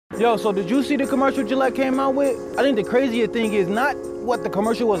Yo, so did you see the commercial Gillette came out with? I think the crazier thing is not what the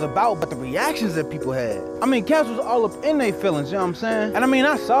commercial was about, but the reactions that people had. I mean, cats was all up in their feelings, you know what I'm saying? And I mean,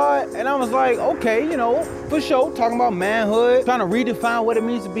 I saw it and I was like, okay, you know, for sure, talking about manhood, trying to redefine what it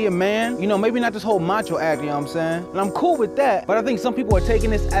means to be a man. You know, maybe not this whole macho act, you know what I'm saying? And I'm cool with that, but I think some people are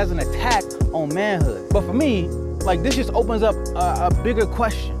taking this as an attack on manhood. But for me, like, this just opens up a bigger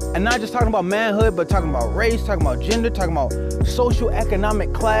question. And not just talking about manhood, but talking about race, talking about gender, talking about social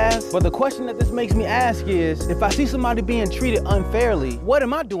economic class. But the question that this makes me ask is, if I see somebody being treated unfairly, what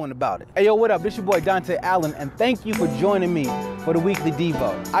am I doing about it? Hey, yo, what up? This your boy Dante Allen, and thank you for joining me for the weekly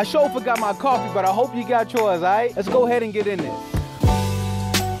Devo. I sure forgot my coffee, but I hope you got yours, all right? Let's go ahead and get in this.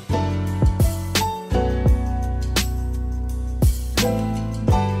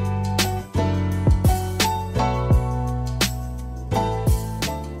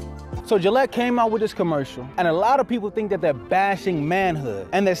 So Gillette came out with this commercial, and a lot of people think that they're bashing manhood,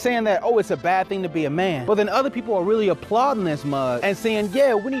 and they're saying that, oh, it's a bad thing to be a man. But then other people are really applauding this mug and saying,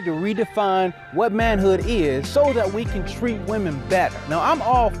 yeah, we need to redefine what manhood is so that we can treat women better. Now, I'm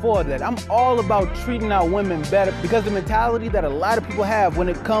all for that. I'm all about treating our women better, because the mentality that a lot of people have when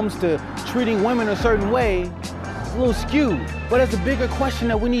it comes to treating women a certain way is a little skewed. But it's a bigger question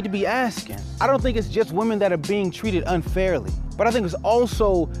that we need to be asking. I don't think it's just women that are being treated unfairly, but I think it's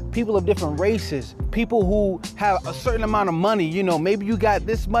also people of different races, people who have a certain amount of money. You know, maybe you got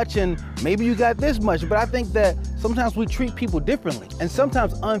this much and maybe you got this much, but I think that sometimes we treat people differently and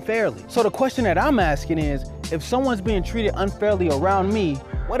sometimes unfairly. So the question that I'm asking is, if someone's being treated unfairly around me,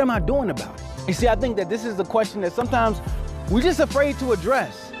 what am I doing about it? You see, I think that this is the question that sometimes we're just afraid to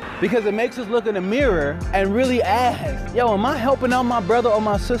address, because it makes us look in the mirror and really ask, yo, am I helping out my brother or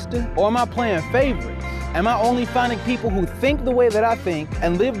my sister? Or am I playing favorites? Am I only finding people who think the way that I think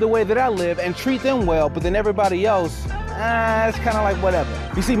and live the way that I live and treat them well, but then everybody else, it's kind of like whatever.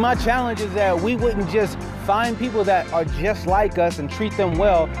 You see, my challenge is that we wouldn't just find people that are just like us and treat them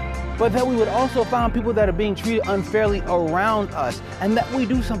well, but that we would also find people that are being treated unfairly around us, and that we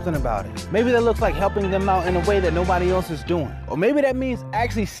do something about it. Maybe that looks like helping them out in a way that nobody else is doing. Or maybe that means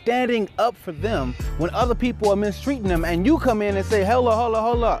actually standing up for them when other people are mistreating them, and you come in and say, hold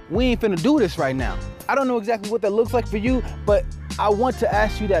up, we ain't finna do this right now. I don't know exactly what that looks like for you, but I want to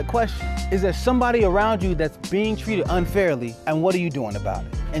ask you that question. Is there somebody around you that's being treated unfairly, and what are you doing about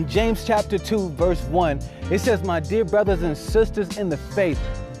it? In James chapter 2, verse 1, it says, my dear brothers and sisters in the faith,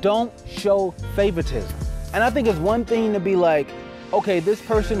 don't show favoritism. And I think it's one thing to be like, okay, this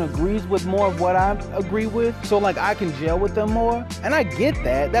person agrees with more of what I agree with, so like I can gel with them more. And I get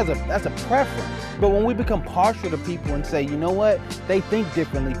that, that's a preference. But when we become partial to people and say, you know what, they think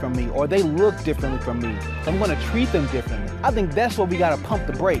differently from me, or they look differently from me, so I'm gonna treat them differently, I think that's where we gotta pump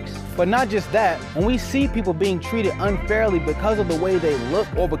the brakes. But not just that, when we see people being treated unfairly because of the way they look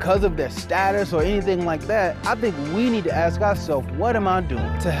or because of their status or anything like that, I think we need to ask ourselves, what am I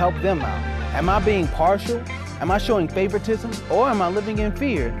doing to help them out? Am I being partial? Am I showing favoritism, or am I living in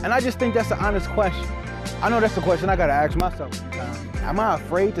fear? And I just think that's an honest question. I know that's the question I gotta ask myself sometimes. Am I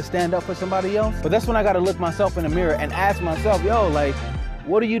afraid to stand up for somebody else? But that's when I gotta look myself in the mirror and ask myself, yo, like,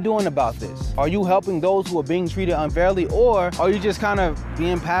 what are you doing about this? Are you helping those who are being treated unfairly, or are you just kind of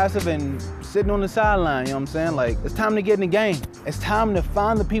being passive and sitting on the sideline, you know what I'm saying? Like, it's time to get in the game. It's time to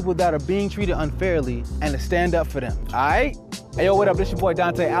find the people that are being treated unfairly and to stand up for them, all right? Hey, yo, what up? This your boy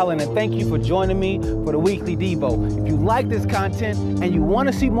Dante Allen, and thank you for joining me for the weekly Devo. If you like this content and you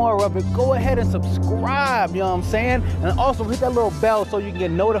want to see more of it, go ahead and subscribe, you know what I'm saying? And also hit that little bell so you can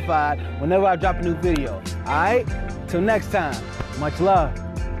get notified whenever I drop a new video, all right? Till next time, much love,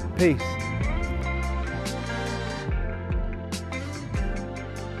 peace.